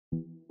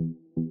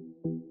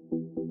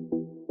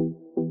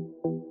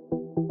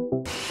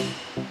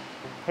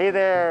Hey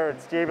there,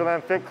 it's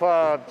JBLM Fit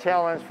Club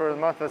Challenge for the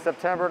month of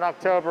September and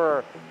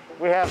October.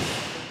 We have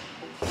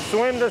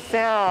Swim to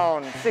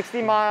Sound,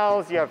 60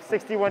 miles, you have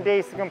 61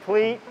 days to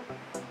complete.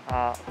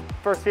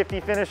 First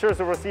 50 finishers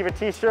will receive a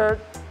t-shirt,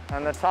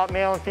 and the top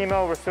male and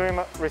female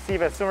will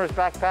receive a swimmer's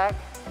backpack.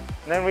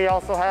 And then we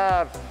also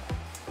have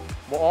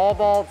All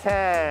Ball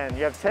 10.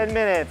 You have 10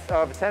 minutes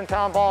of a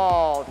 10-pound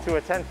ball to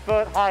a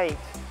 10-foot height.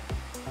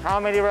 How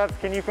many reps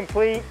can you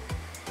complete?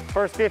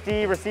 First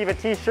 50 receive a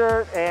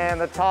t-shirt, and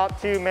the top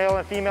 2 male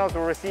and females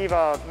will receive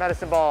a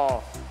medicine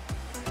ball.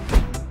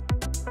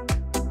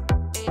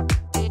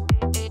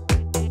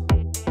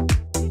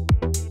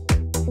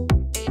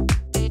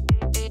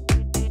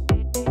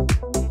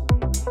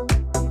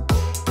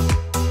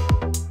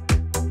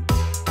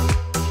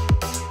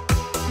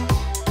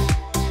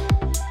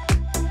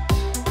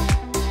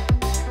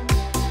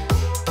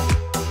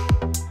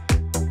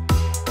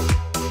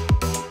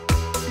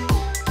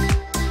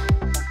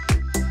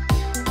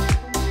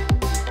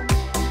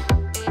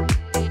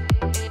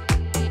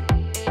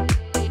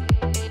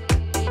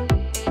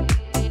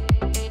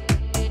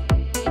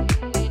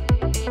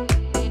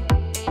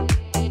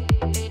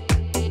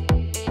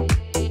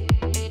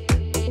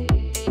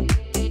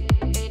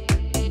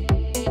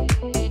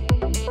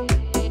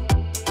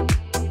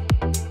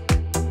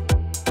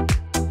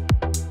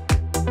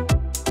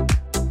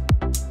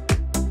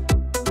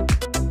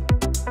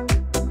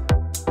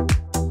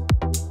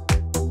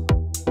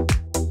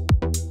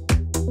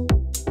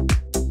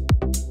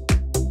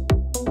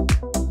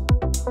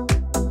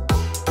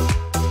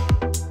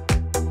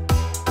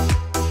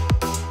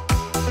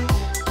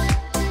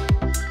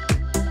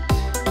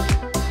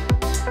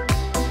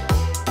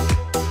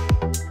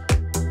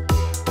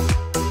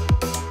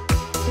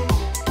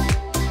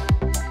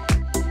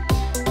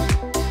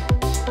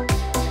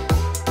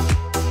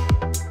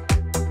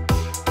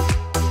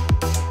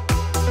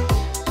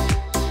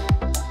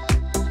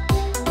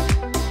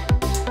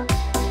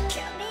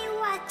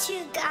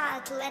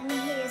 Let me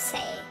hear you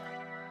say.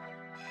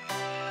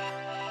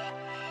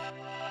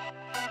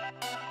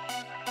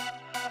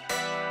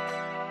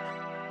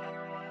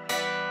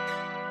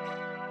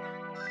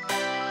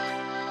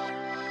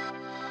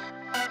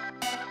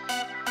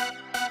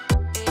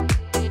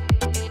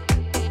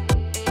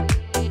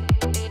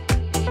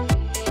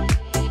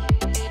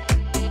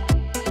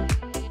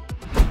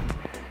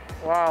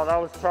 Wow, that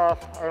was tough.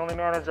 I only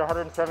managed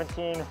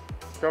 117.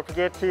 Don't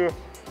forget to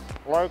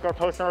like or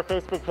post on our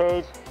Facebook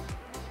page.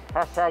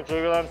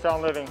 #JBLM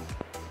Sound Living.